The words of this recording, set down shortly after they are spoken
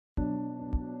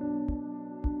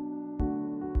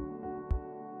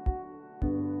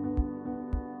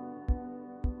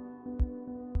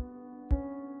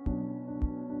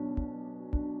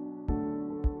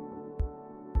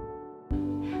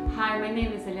Hi, my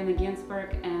name is Elena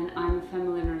Ginsberg and I'm a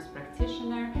family nurse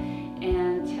practitioner,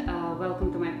 and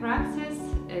welcome to my practice.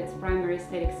 It's Primary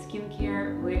Aesthetic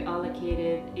Skincare. We are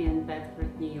located in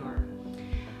Bedford, New York.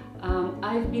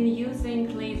 I've been using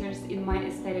lasers in my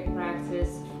aesthetic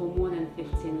practice for more than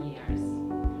 15 years.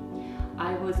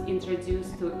 I was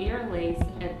introduced to Aerolase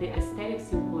at the Aesthetic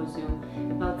Symposium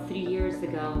about 3 years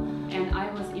ago, and I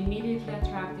was immediately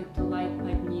attracted to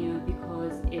LightPod Neo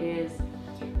because it is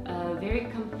very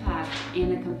compact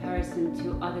in a comparison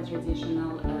to other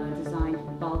traditional designed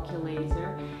bulky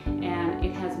laser, and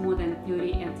it has more than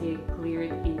 30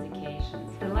 FDA-cleared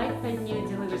indications. The LightPod Neo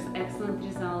delivers excellent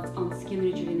results on skin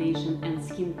rejuvenation and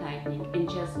skin tightening in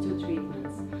just 2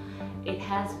 treatments. It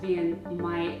has been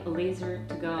my laser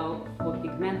to go for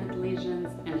pigmented lesions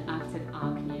and active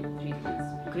acne treatments.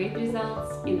 Great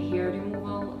results in hair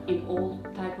removal in all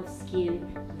type of skin,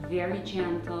 very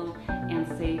gentle and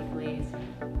safe laser.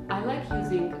 I like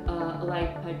using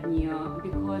LightPod Neo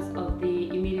because of the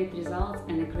immediate results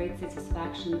and the great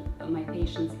satisfaction my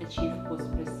patients achieve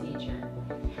post-procedure.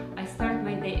 I start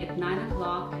my day at 9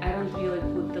 o'clock. I don't really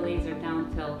put the laser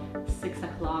down till 6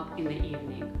 o'clock in the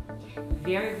evening.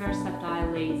 Very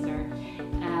versatile laser,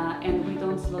 and we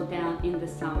don't slow down in the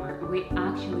summer. We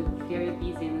actually very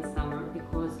busy in the summer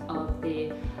because of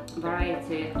the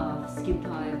variety of skin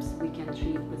types we can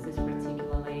treat with this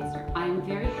particular laser. I'm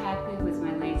very happy with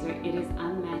my laser. It is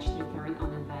unmatched return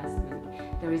on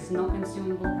investment. There is no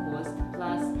consumable cost,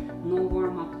 plus no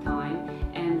warm-up time,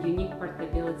 and unique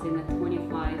portability in a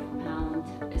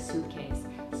 25-pound suitcase.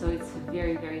 So it's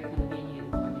very, very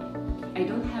convenient for me. I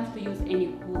don't have to use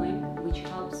any cooling, which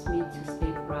helps me to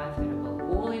stay profitable.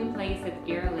 All in place at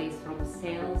Aerolase, from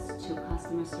sales to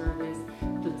customer service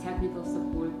to technical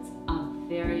support, are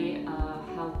very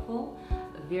helpful,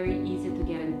 very easy to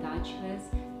get in touch with,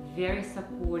 very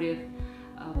supportive.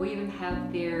 We even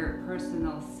have their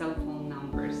personal cell phone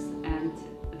numbers, and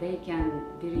they can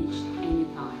be reached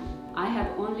anytime. I have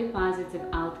only positive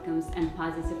outcomes and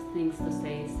positive things to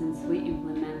say since we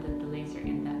implemented the laser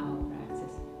in our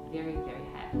practice. Very, very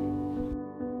happy.